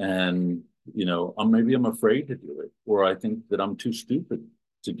 And, maybe I'm afraid to do it, or I think that I'm too stupid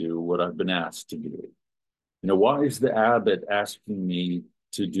to do what I've been asked to do. Why is the abbot asking me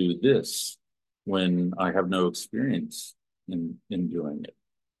to do this when I have no experience in doing it?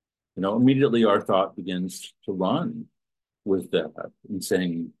 Immediately our thought begins to run with that and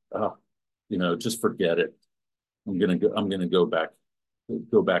saying, just forget it. I'm gonna go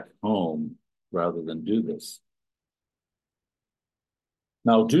back home rather than do this.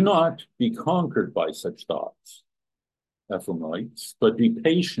 Now, do not be conquered by such thoughts, Ephraim writes, but be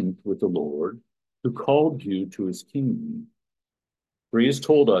patient with the Lord who called you to his kingdom. For he has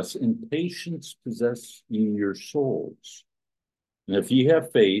told us, in patience possess ye your souls. And if ye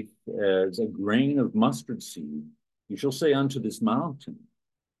have faith as a grain of mustard seed, you shall say unto this mountain,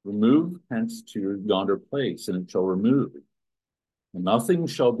 remove hence to yonder place, and it shall remove. And nothing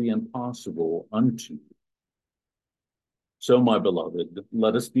shall be impossible unto you. So, my beloved,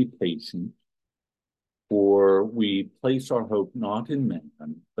 let us be patient, for we place our hope not in man,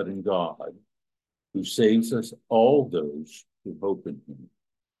 but in God, who saves us, all those who hope in him.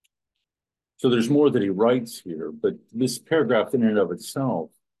 So there's more that he writes here, but this paragraph in and of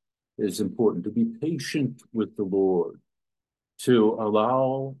itself is important, to be patient with the Lord, to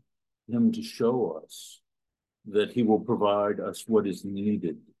allow him to show us that he will provide us what is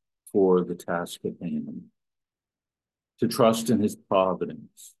needed for the task at hand, to trust in his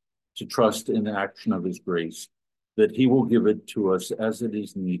providence, to trust in the action of his grace, that he will give it to us as it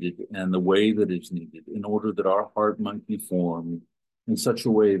is needed and the way that is needed, in order that our heart might be formed in such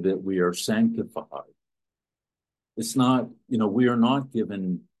a way that we are sanctified. It's not, we are not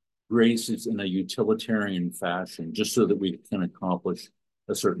given graces in a utilitarian fashion just so that we can accomplish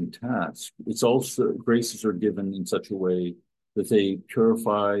a certain task. It's also, graces are given in such a way that they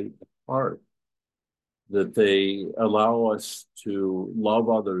purify the heart, that they allow us to love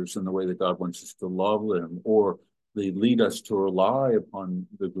others in the way that God wants us to love them, or they lead us to rely upon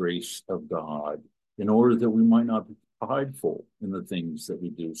the grace of God in order that we might not be prideful in the things that we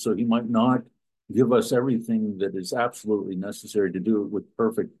do. So he might not give us everything that is absolutely necessary to do it with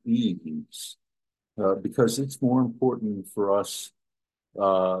perfect ease, because it's more important for us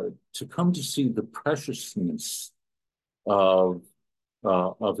to come to see the preciousness of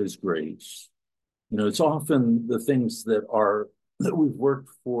his grace. It's often the things that we've worked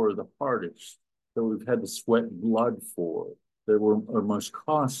for the hardest, that we've had to sweat and blood for, that are most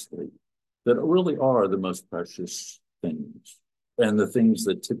costly, that really are the most precious things, and the things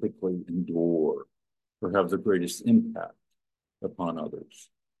that typically endure or have the greatest impact upon others.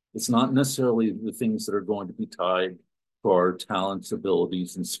 It's not necessarily the things that are going to be tied to our talents,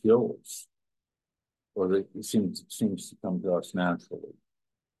 abilities, and skills, or that seems to come to us naturally.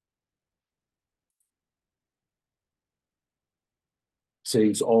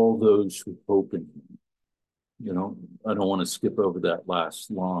 Saves all those who hope in him. I don't want to skip over that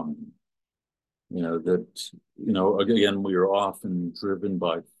last line. Again, we are often driven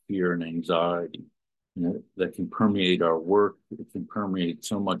by fear and anxiety, that can permeate our work. It can permeate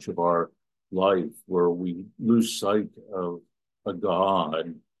so much of our life, where we lose sight of a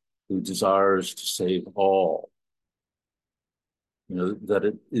God who desires to save all, that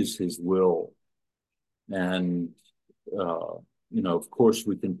it is his will. And, of course,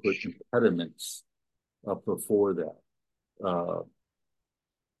 we can put impediments up before that.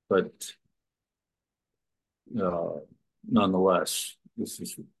 But nonetheless, this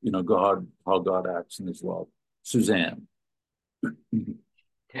is, God, how God acts in his love. Suzanne.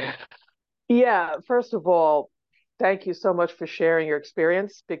 Yeah, first of all, thank you so much for sharing your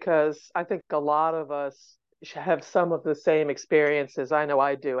experience, because I think a lot of us have some of the same experiences. I know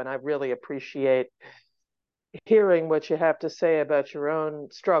I do, and I really appreciate hearing what you have to say about your own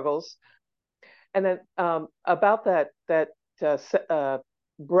struggles. And then about that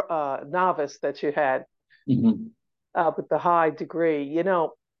novice that you had with the high degree,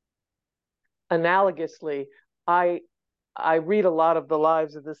 analogously, I I read a lot of the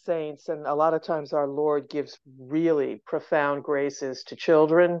lives of the saints, and a lot of times our Lord gives really profound graces to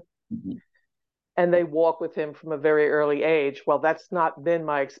children, Mhm. and they walk with him from a very early age. Well, that's not been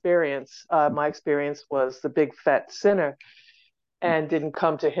my experience. My experience was the big fat sinner and didn't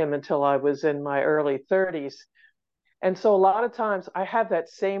come to him until I was in my early 30s. And so a lot of times I have that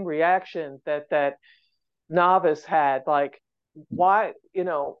same reaction that that novice had, like, why,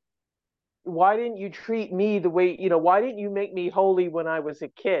 why didn't you treat me the way, why didn't you make me holy when I was a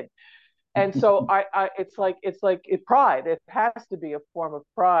kid? And so it's pride. It has to be a form of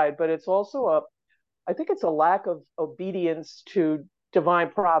pride, but it's also I think it's a lack of obedience to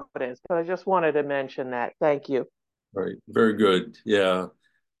divine providence. But I just wanted to mention that. Thank you. Right. Very good. Yeah.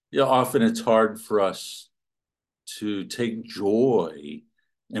 Yeah. Often it's hard for us to take joy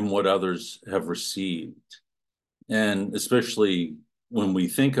in what others have received. And especially when we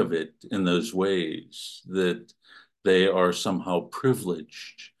think of it in those ways, that they are somehow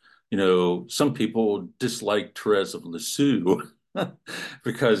privileged. Some people dislike Therese of Lisieux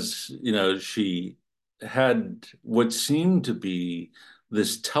because, she had what seemed to be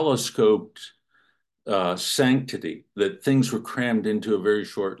this telescoped sanctity, that things were crammed into a very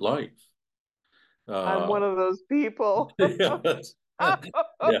short life. I'm Uh, one of those people. yes.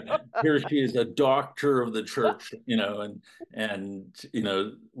 Yeah, here she is, a doctor of the church, and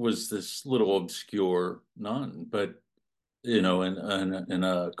was this little obscure nun, but in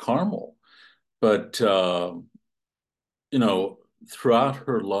a Carmel, but throughout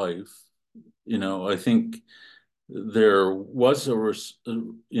her life, I think there was a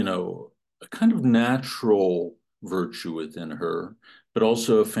kind of natural virtue within her, but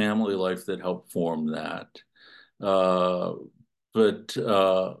also a family life that helped form that. Uh, but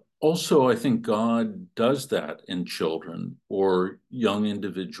also, I think God does that in children or young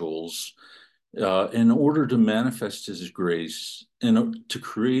individuals in order to manifest His grace and to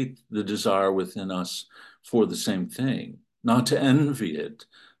create the desire within us for the same thing, not to envy it,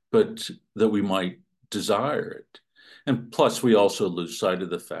 but that we might desire it. And plus, we also lose sight of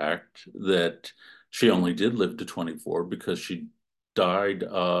the fact that she only did live to 24 because she died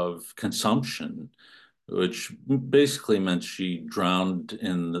of consumption, which basically meant she drowned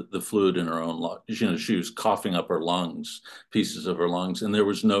in the fluid in her own lungs. She was coughing up her lungs, pieces of her lungs, and there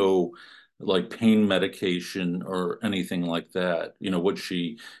was no like pain medication or anything like that. What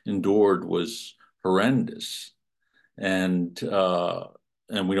she endured was horrendous, and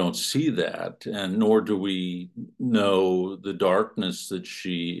and we don't see that, and nor do we know the darkness that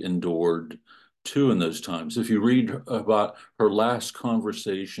she endured too in those times. If you read about her last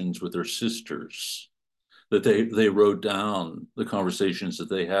conversations with her sisters, that they wrote down the conversations that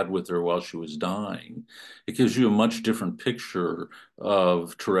they had with her while she was dying. It gives you a much different picture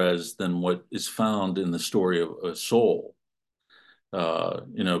of Therese than what is found in the story of a soul.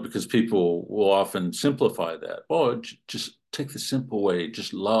 Because people will often simplify that. Oh, just take the simple way,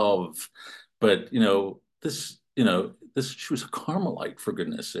 just love. But this she was a Carmelite, for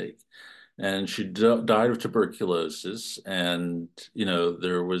goodness sake, and she died of tuberculosis, and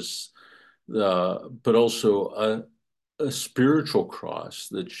there was but also a spiritual cross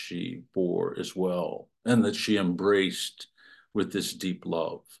that she bore as well, and that she embraced with this deep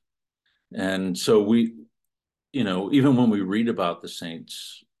love. And so even when we read about the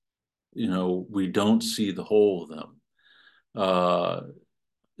saints, we don't see the whole of them.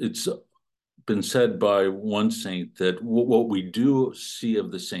 It's been said by one saint that what we do see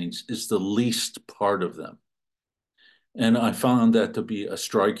of the saints is the least part of them. And I found that to be a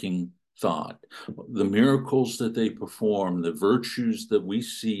striking thought. The miracles that they perform, the virtues that we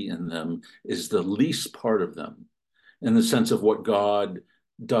see in them, is the least part of them, in the sense of what God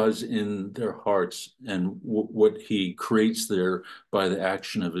does in their hearts and what He creates there by the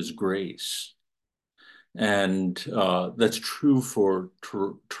action of His grace. And that's true for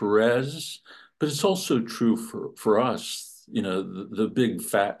Therese, but it's also true for us, the big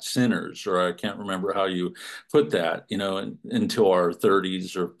fat sinners, or I can't remember how you put that, until our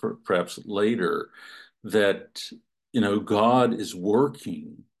 30s or perhaps later, that, God is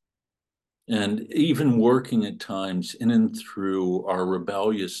working, and even working at times in and through our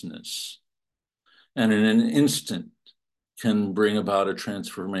rebelliousness. And in an instant, can bring about a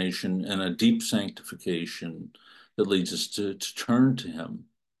transformation and a deep sanctification that leads us to turn to Him.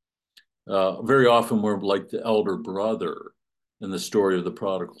 Very often we're like the elder brother in the story of the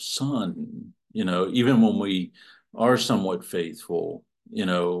prodigal son. Even when we are somewhat faithful,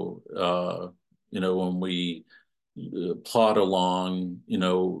 when we plod along,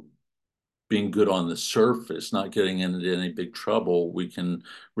 being good on the surface, not getting into any big trouble, we can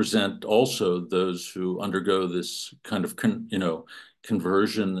resent also those who undergo this kind of,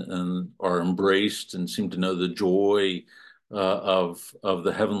 conversion and are embraced and seem to know the joy of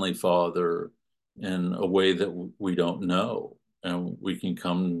the Heavenly Father in a way that we don't know. And we can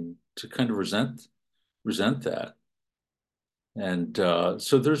come to kind of resent that. And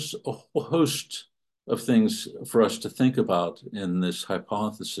so there's a whole host of things for us to think about in this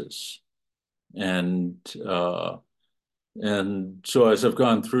hypothesis. And so as I've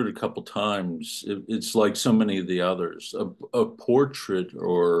gone through it a couple times, it's like so many of the others. A portrait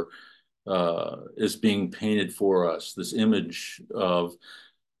or is being painted for us, this image of,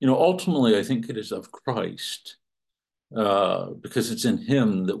 ultimately I think it is of Christ. Because it's in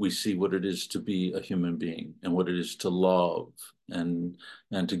him that we see what it is to be a human being and what it is to love and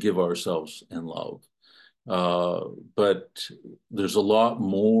to give ourselves in love. But there's a lot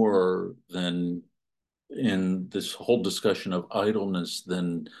more than in this whole discussion of idleness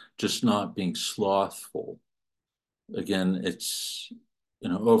than just not being slothful. Again, it's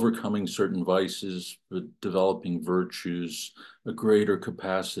overcoming certain vices, but developing virtues, a greater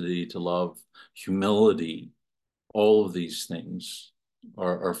capacity to love, humility. All of these things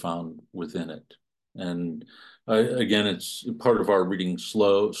are found within it. And again, it's part of our reading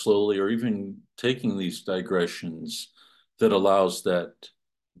slowly, or even taking these digressions that allows that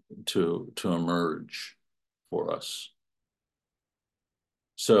to emerge for us.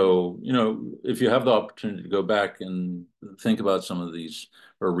 So, if you have the opportunity to go back and think about some of these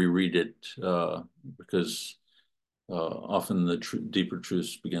or reread it, because often the deeper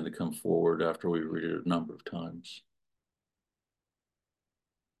truths begin to come forward after we read it a number of times.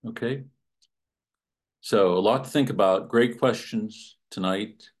 Okay. So a lot to think about. Great questions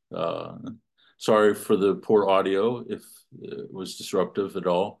tonight. Sorry for the poor audio if it was disruptive at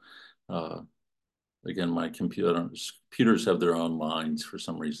all. Again, my computers have their own minds for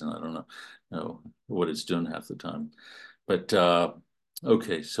some reason. I don't know what it's doing half the time. But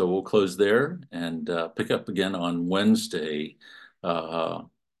okay, so we'll close there and pick up again on Wednesday.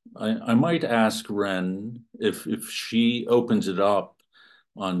 I might ask Ren if she opens it up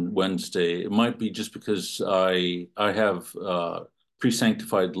on Wednesday. It might be just because I have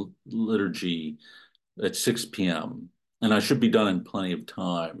pre-sanctified liturgy at 6 p.m. and I should be done in plenty of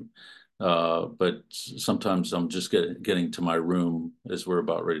time. But sometimes I'm just getting to my room as we're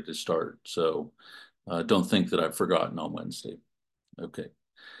about ready to start. So don't think that I've forgotten on Wednesday. Okay.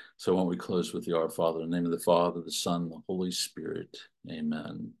 So why don't we close with the Our Father, in the name of the Father, the Son, the Holy Spirit.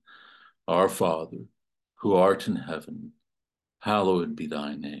 Amen. Our Father, who art in heaven, hallowed be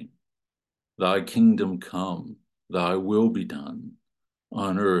thy name. Thy kingdom come, thy will be done,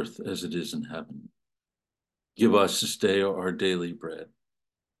 on earth as it is in heaven. Give us this day our daily bread,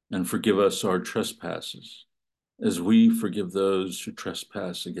 and forgive us our trespasses, as we forgive those who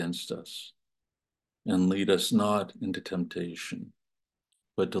trespass against us. And lead us not into temptation,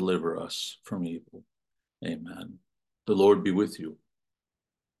 but deliver us from evil. Amen. The Lord be with you.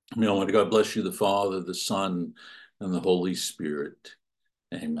 May Almighty God bless you, the Father, the Son, and the Holy Spirit.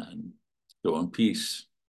 Amen. Go in peace.